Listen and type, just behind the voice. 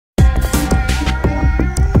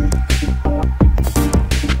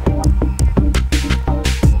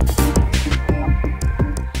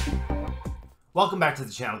Welcome back to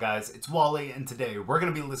the channel, guys. It's Wally, and today we're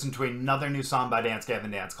going to be listening to another new song by Dance Gavin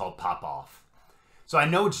Dance called Pop Off. So I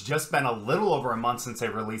know it's just been a little over a month since they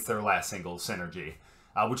released their last single, Synergy,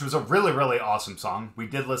 which was a really awesome song. We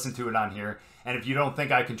did listen to it on here, and if you don't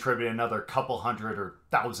think I contributed another couple hundred or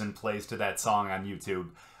thousand plays to that song on YouTube,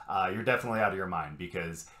 you're definitely out of your mind,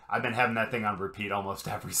 because I've been having that thing on repeat almost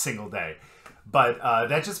every single day. But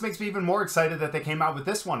that just makes me even more excited that they came out with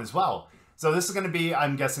this one as well. So this is going to be,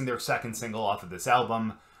 I'm guessing, their second single off of this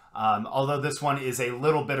album. Although this one is a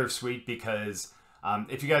little bittersweet because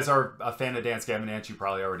if you guys are a fan of Dance Gavin Dance, you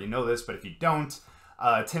probably already know this. But if you don't,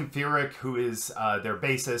 Tim Feerick, who is their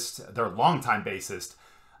bassist, their longtime bassist,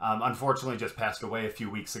 unfortunately just passed away a few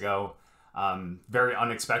weeks ago. Very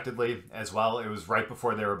unexpectedly as well. It was right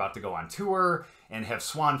before they were about to go on tour and have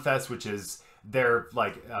Swan Fest, which is their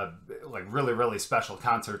really special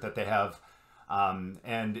concert that they have.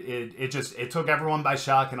 And it took everyone by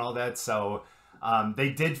shock and all that. So they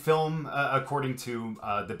did film, according to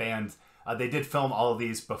the band, they did film all of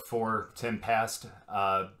these before Tim passed.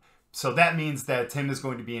 So that means that Tim is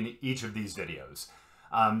going to be in each of these videos.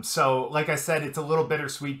 So like I said, it's a little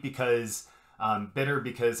bittersweet because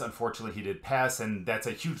because unfortunately he did pass, and that's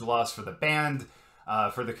a huge loss for the band,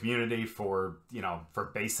 for the community, for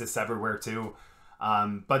bassists everywhere too.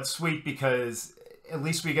 But sweet because at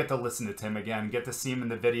least we get to listen to Tim again, get to see him in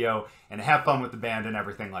the video, and have fun with the band and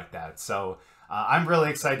everything like that. So I'm really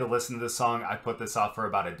excited to listen to this song. I put this off for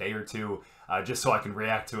about a day or two, just so I can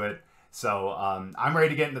react to it. So I'm ready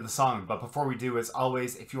to get into the song. But before we do, as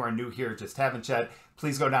always, if you are new here, just haven't yet,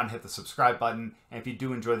 please go down and hit the subscribe button. And if you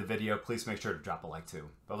do enjoy the video, please make sure to drop a like too.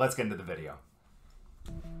 But let's get into the video.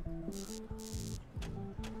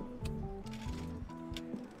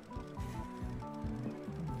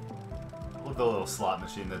 Look at the little slot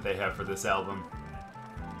machine that they have for this album.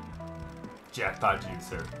 Jackpot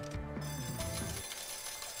juicer.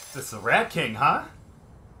 Is this the Rat King, huh?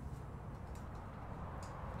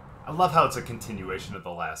 I love how it's a continuation of the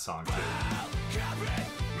last song, too.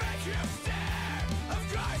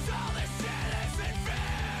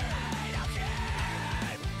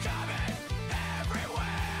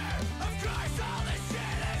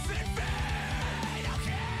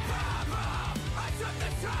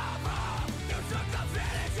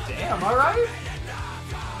 Damn, alright?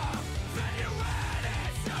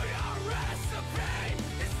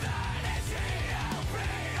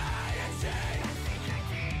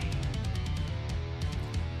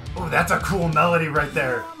 Oh, that's a cool melody right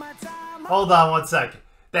there. Hold on one sec.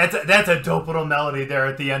 That's a dope little melody there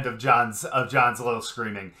at the end of John's little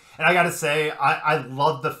screaming. And I gotta say, I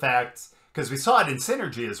love the fact, because we saw it in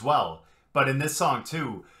Synergy as well, but in this song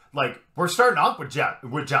too, like, we're starting off with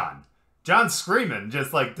John. John's screaming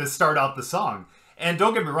just like to start off the song. And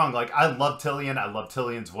don't get me wrong, like, I love Tillian, I love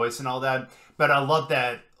Tillian's voice and all that, but I love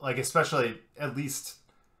that, like, especially, at least,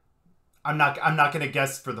 I'm not gonna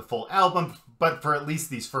guess for the full album, but for at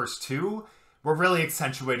least these first two, we're really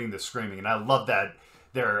accentuating the screaming, and I love that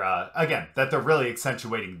they're again, that they're really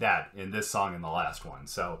accentuating that in this song and the last one.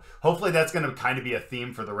 So hopefully that's gonna kind of be a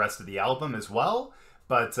theme for the rest of the album as well.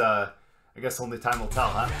 But I guess only time will tell,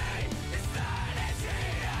 huh?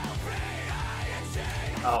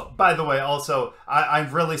 Oh, by the way, also,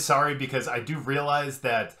 I'm really sorry because I do realize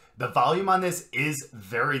that the volume on this is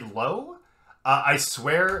very low. I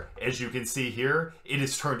swear, as you can see here, it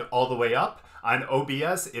is turned all the way up. On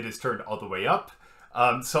OBS, it is turned all the way up.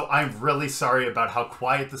 So I'm really sorry about how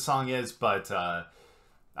quiet the song is, but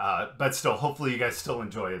still, hopefully you guys still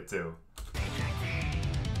enjoy it too.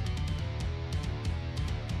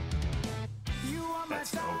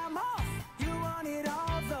 That's dope.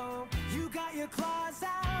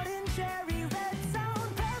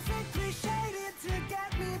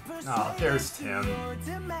 Oh, there's Tim.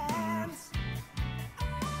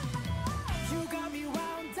 You got me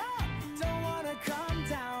wound up, don't wanna come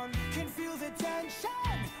down. Can feel the tension,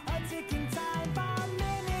 a ticking time bomb,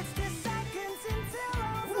 minutes to seconds until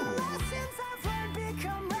all the lessons I've learned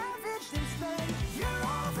become ravaged and spent. You're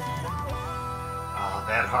all that I want. Oh,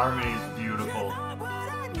 that harmony is beautiful. You're not what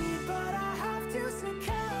I need, but I have to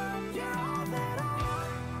succumb. You're all that I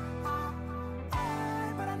want.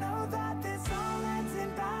 But I know that this all ends in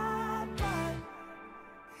bad blood.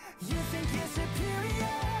 You think you're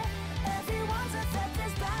superior? Everyone's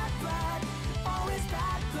affected bad blood, always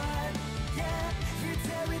bad blood. Yeah, you're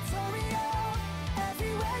territorial.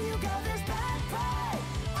 Everywhere you go, there's bad blood,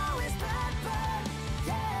 always bad blood.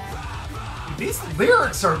 Yeah. These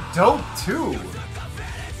lyrics are dope too.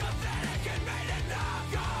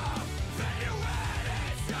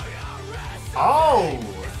 Oh.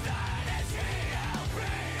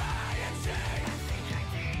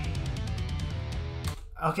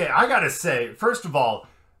 Okay, I gotta say, first of all,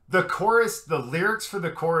 the chorus, the lyrics for the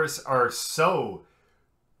chorus are so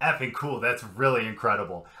effing cool. That's really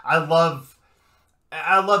incredible. I love,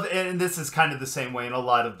 and this is kind of the same way in a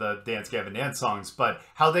lot of the Dance Gavin Dance songs, but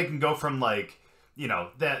how they can go from like, you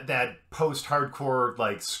know, that post-hardcore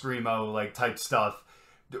like screamo like type stuff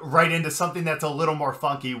right into something that's a little more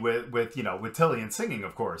funky with you know, with Tillian singing,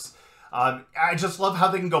 of course. I just love how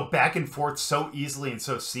they can go back and forth so easily and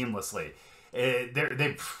so seamlessly.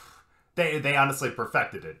 They honestly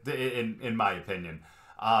perfected it, in my opinion.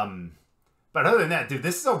 But other than that, dude,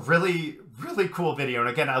 this is a really, really cool video. And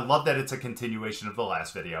again, I love that it's a continuation of the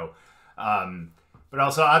last video. But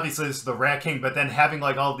also, obviously, this is the Rat King, but then having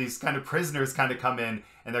like all these kind of prisoners kind of come in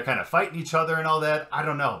and they're kind of fighting each other and all that. I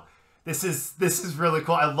don't know. This is really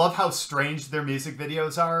cool. I love how strange their music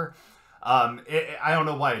videos are. I don't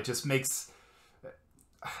know why. It just makes...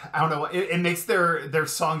 I don't know. It makes their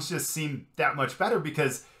songs just seem that much better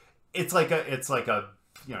because it's like a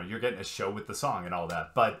you know, you're getting a show with the song and all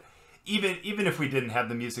that. But even if we didn't have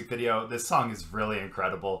the music video, this song is really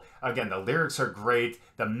incredible. Again, the lyrics are great.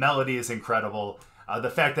 The melody is incredible.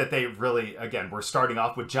 The fact that they really, again, we're starting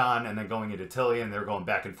off with John and then going into Tilly and they're going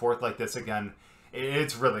back and forth like this again.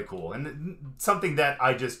 It's really cool. And something that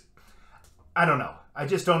I don't know. I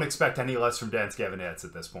just don't expect any less from Dance Gavin Dance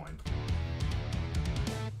at this point.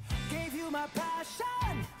 Gave you my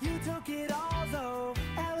passion, you took it all though.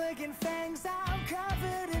 Elegant fangs out,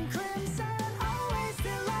 covered in crimson. Always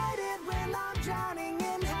delighted when I'm drowning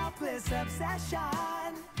in helpless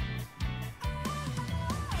obsession.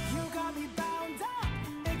 You got me bound up,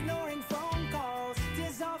 ignoring phone calls,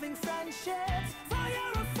 dissolving friendships for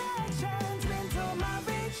your affections. Into my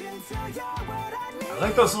reach until you're what I need. I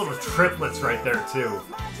like those little triplets right there too.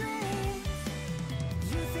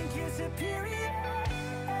 You think you're superior?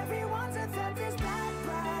 Everyone's a threat, there's bad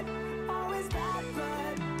blood, always bad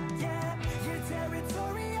blood. Yeah, you're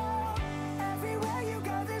territorial. Everywhere you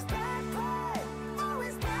go, there's bad blood,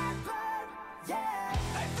 always bad blood. Yeah.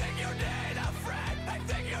 I think you need a friend. I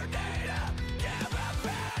think you need a give a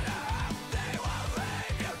better. They won't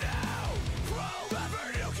leave you now. Forever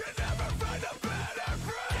you can never find a better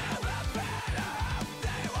friend. Give a better.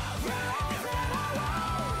 They won't leave you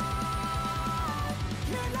now.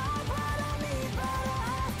 You're not what I need, but I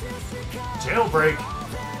have to succumb. Jailbreak.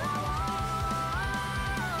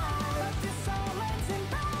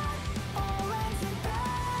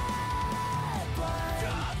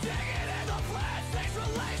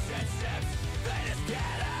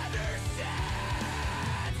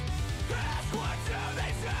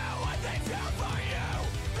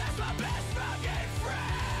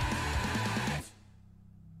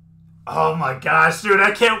 Oh my gosh, dude,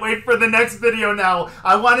 I can't wait for the next video now.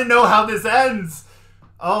 I want to know how this ends.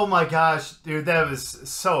 Oh my gosh, dude, that was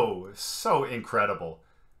so incredible.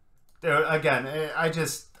 Dude, again, I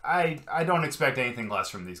don't expect anything less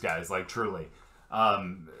from these guys, like truly. You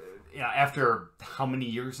know, after how many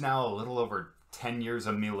years now? A little over 10 years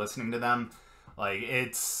of me listening to them. Like,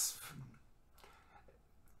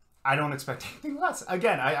 I don't expect anything less.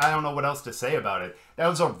 Again, I don't know what else to say about it. That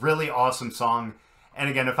was a really awesome song. And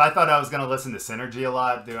again, if I thought I was going to listen to Synergy a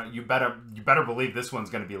lot, you better believe this one's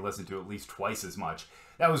going to be listened to at least twice as much.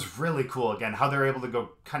 That was really cool. Again, how they're able to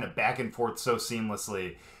go kind of back and forth so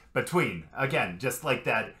seamlessly between, again, just like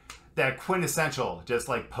that quintessential, just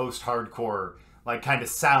like post-hardcore, like kind of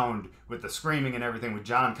sound with the screaming and everything, with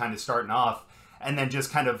John kind of starting off, and then just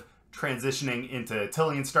kind of transitioning into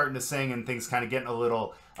Tillian starting to sing and things kind of getting a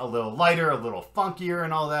little lighter, a little funkier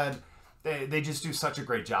and all that. They just do such a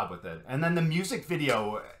great job with it. And then the music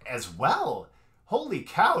video as well. Holy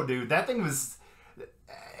cow, dude. That thing was...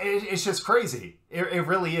 It's just crazy. It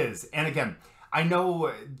really is. And again, I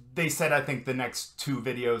know they said, I think the next two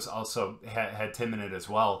videos also had Tim in it as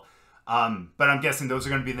well. But I'm guessing those are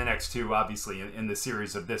going to be the next two, obviously, in the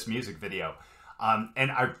series of this music video.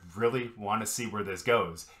 And I really want to see where this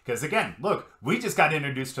goes. Because again, look, we just got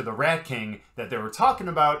introduced to the Rat King that they were talking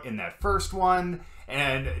about in that first one.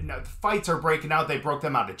 And the fights are breaking out. They broke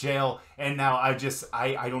them out of jail. And now I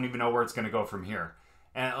don't even know where it's going to go from here.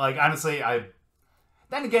 And like, honestly,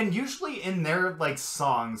 then again, usually in their like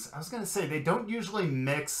songs, I was going to say, they don't usually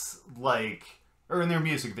mix like, or in their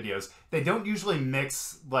music videos, they don't usually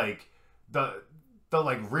mix like the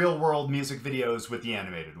like real world music videos with the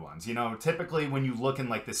animated ones. You know, typically when you look in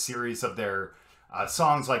like the series of their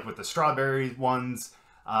songs, like with the strawberry ones,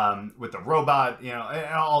 with the robot, you know,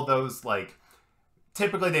 and all those, like,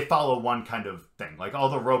 typically they follow one kind of thing. Like all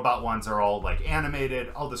the robot ones are all like animated.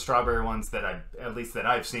 All the strawberry ones that at least that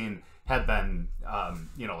I've seen have been,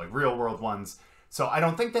 you know, like real world ones. So I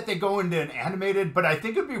don't think that they go into an animated, but I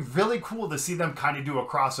think it'd be really cool to see them kind of do a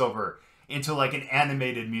crossover into like an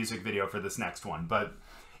animated music video for this next one. But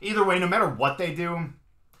either way, no matter what they do,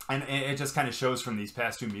 and it just kind of shows from these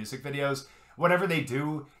past two music videos, whatever they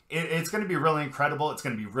do, it's going to be really incredible. It's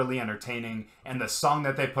going to be really entertaining. And the song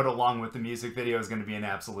that they put along with the music video is going to be an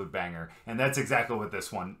absolute banger. And that's exactly what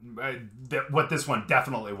this one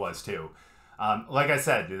definitely was too. Like I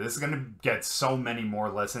said, dude, this is going to get so many more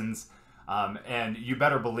listens. And you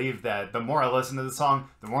better believe that the more I listen to the song,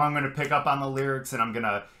 the more I'm going to pick up on the lyrics, and I'm going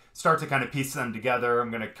to start to kind of piece them together.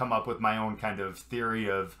 I'm going to come up with my own kind of theory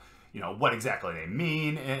of, you know, what exactly they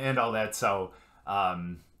mean and all that. So,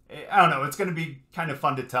 I don't know. It's going to be kind of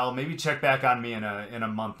fun to tell. Maybe check back on me in a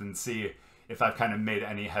month and see if I've kind of made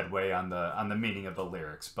any headway on the meaning of the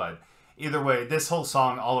lyrics. But either way, this whole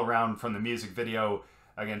song all around, from the music video,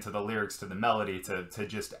 again, to the lyrics, to the melody, to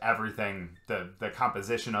just everything, the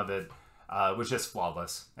composition of it, was just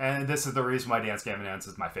flawless. And this is the reason why Dance Gavin Dance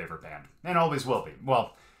is my favorite band, and always will be.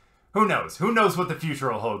 Well, who knows? Who knows what the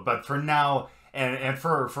future will hold? But for now, and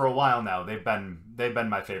for a while now, they've been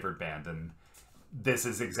my favorite band, and this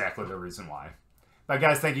is exactly the reason why. But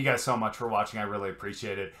guys, thank you guys so much for watching. I really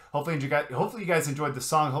appreciate it. Hopefully you guys enjoyed the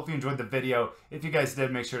song. Hopefully you enjoyed the video. If you guys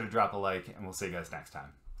did, make sure to drop a like, and we'll see you guys next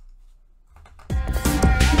time.